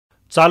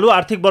चालू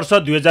आर्थिक वर्ष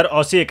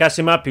 2080-81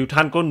 मा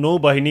प्युठानको 9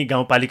 बहिनी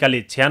गाउँपालिकाले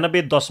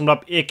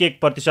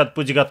 96.11%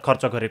 पुँजीगत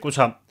खर्च गरेको छ।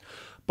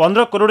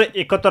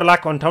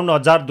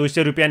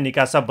 15,71,58,200 रुपियाँ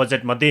निकासा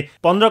बजेट मध्ये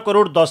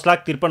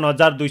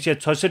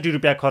 15,10,53,266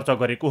 रुपियाँ खर्च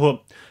गरेको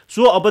हो।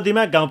 सो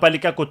अवधिमा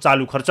गाउँपालिकाको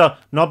चालू खर्च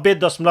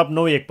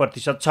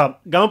 90.91% छ।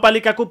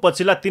 गाउँपालिकाको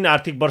पछिल्ला 3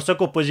 आर्थिक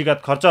वर्षको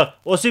पुँजीगत खर्च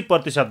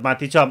 80%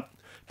 माथि छ।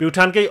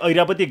 प्युठानकै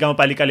ऐरावती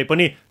गाउँपालिकाले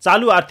पनि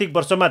चालू आर्थिक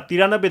वर्षमा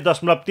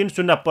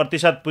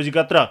 93.30%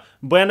 पुँजीगत र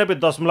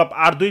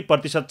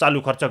 92.82% चालू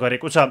खर्च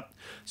गरेको छ।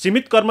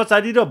 सीमित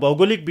कर्मचारी र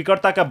भौगोलिक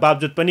विकटताका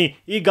बावजुद पनि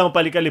यी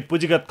गाउँपालिकाले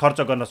पुँजीगत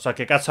खर्च गर्न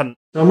सकेका छन्।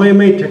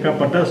 समयमै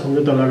ठेक्कापट्टा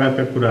सम्झौता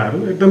लगायतका कुराहरू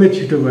एकदमै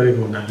छिटो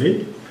गरेको हुनाले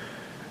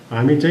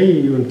हामी चाहिँ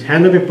यो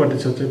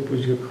 96% चाहिँ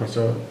पुँजीगत खर्च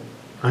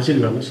हासिल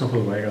गर्न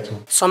सफल भएका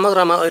छौँ।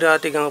 समग्रमा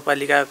ऐरावती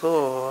गाउँपालिकाको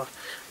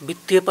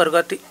वित्तीय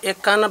प्रगति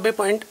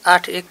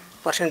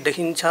 91.81%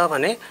 देखिन्छ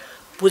भने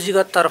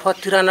पुँजीगत तर्फ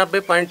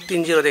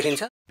 93.30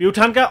 देखिन्छ।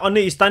 प्युठानका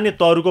अन्य स्थानीय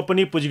तहहरूको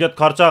पनि पुँजीगत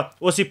खर्च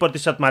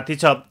 80% माथि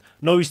छ।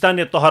 9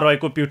 स्थानीय तह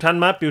रहेको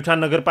प्युठानमा प्युठान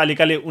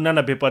नगरपालिकाले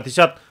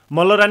 89%,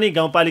 मल्लरानी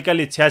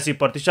गाउँपालिकाले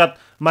 86%,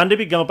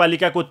 माण्डवी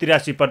गाउँपालिकाको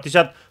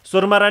 83%,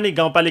 सोरमारानी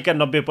गाउँपालिका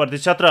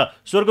 90% र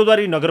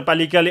स्वर्गद्वारी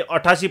नगरपालिकाले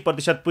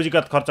 88%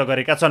 पुँजीगत खर्च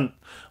गरेका छन्।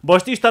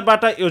 बस्ती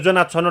स्तरबाट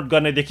योजना छनौट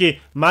गर्नेदेखि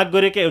माग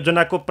गरेका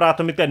योजनाको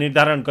प्राथमिकता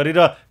निर्धारण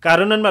गरेर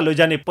कार्यान्वयनमा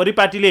लैजाने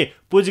परिपाटीले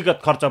पुँजीगत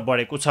खर्च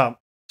बढेको छ।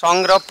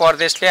 सङ्घ र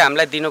प्रदेशले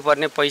हामीलाई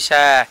दिनुपर्ने पैसा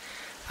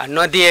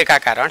नदिएका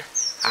कारण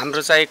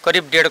हाम्रो चाहिँ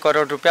करिब 1.5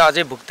 करोड रुपियाँ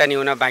अझै भुक्तानी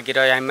हुन बाँकी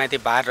रह्यो, हामीमाथि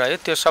भार रह्यो।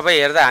 त्यो सबै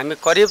हेर्दा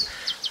हामी करिब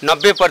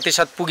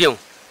 90% पुग्यौँ,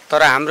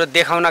 तर हाम्रो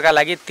देखाउनका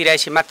लागि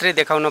 83 मात्रै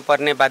देखाउन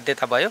पर्ने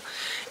बाध्यता भयो।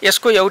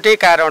 यसको एउटै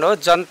कारण हो,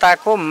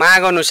 जनताको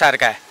माग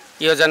अनुसारका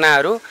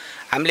योजनाहरू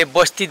हामीले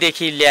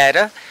बस्तीदेखि ल्याएर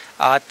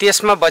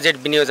त्यसमा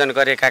बजेट विनियोजन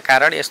गरेका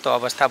कारण यस्तो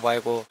अवस्था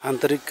भएको हो।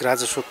 आन्तरिक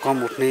राजस्व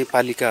कम उठ्ने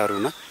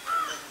पालिकाहरूमा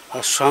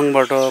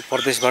सङ्घबाट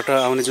प्रदेशबाट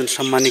आउने जुन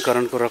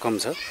सम्मानीकरणको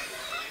रकम छ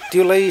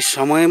त्योलाई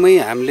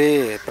समयमै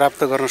हामीले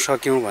प्राप्त गर्न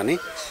सक्यौँ भने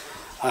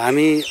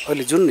हामी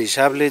अहिले जुन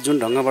हिसाबले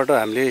जुन ढङ्गबाट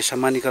हामीले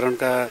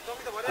सम्मानीकरणका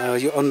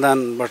यो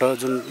अनुदानबाट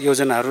जुन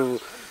योजनाहरू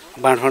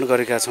बाँडफाँड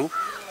गरेका छौँ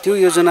त्यो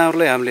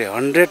योजनाहरूलाई हामीले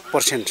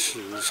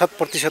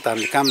 100%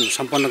 हामीले काम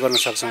सम्पन्न गर्न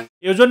सक्छौँ।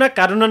 योजना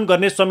कार्यान्वयन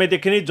गर्ने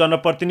समयदेखि नै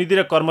जनप्रतिनिधि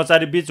र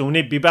कर्मचारी बीच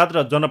हुने विवाद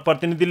र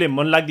जनप्रतिनिधिले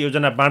मनलाग्दो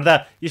योजना बाँड्दा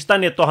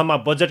स्थानीय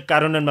तहमा बजेट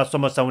कार्यान्वयनमा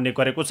समस्या हुने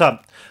गरेको छ।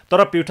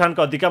 तर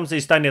प्युठानका अधिकांश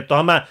स्थानीय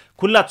तहमा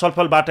खुल्ला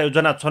छलफलबाट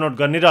योजना छनौट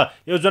गर्ने र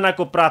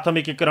योजनाको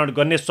प्राथमिकीकरण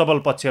गर्ने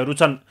सबल पक्षहरू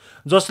छन्,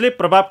 जसले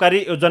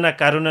प्रभावकारी योजना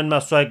कार्यान्वयनमा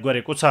सहयोग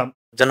गरेको छ।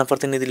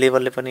 जनप्रतिनिधि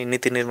लेभलले पनि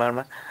नीति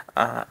निर्माणमा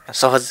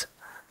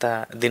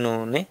सहजता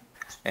दिनुहुने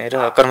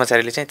र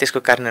कर्मचारीले चाहिँ त्यसको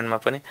कार्यान्वयनमा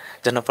पनि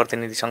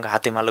जनप्रतिनिधिसँग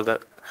हातेमालो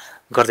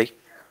गर्दै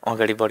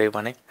अगाडि बढ्यो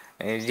भने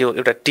यो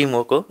एउटा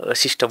टिमवर्कको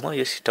सिस्टम हो।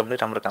 यो सिस्टमले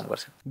राम्रो काम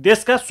गर्छ।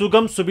 देशका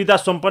सुगम सुविधा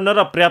सम्पन्न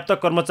र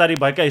पर्याप्त कर्मचारी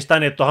भएका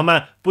स्थानीय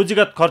तहमा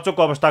पुँजीगत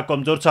खर्चको अवस्था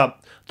कमजोर छ।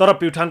 तर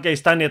प्युठानका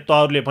स्थानीय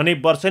तहहरूले भने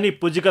वर्षेनी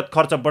पुँजीगत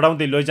खर्च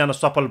बढाउँदै लैजान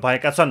सफल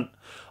भएका छन्।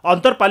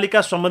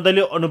 अन्तरपालिका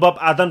सम्बन्धले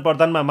अनुभव आदान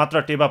प्रदानमा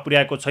मात्र टेवा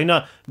पुर्याएको छैन,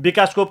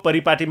 विकासको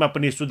परिपाटीमा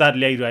पनि सुधार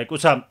ल्याइरहेको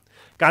छ।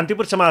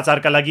 कान्तिपुर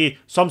समाचारका लागि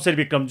शमशेर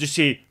विक्रम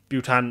जोशी,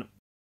 प्युठान।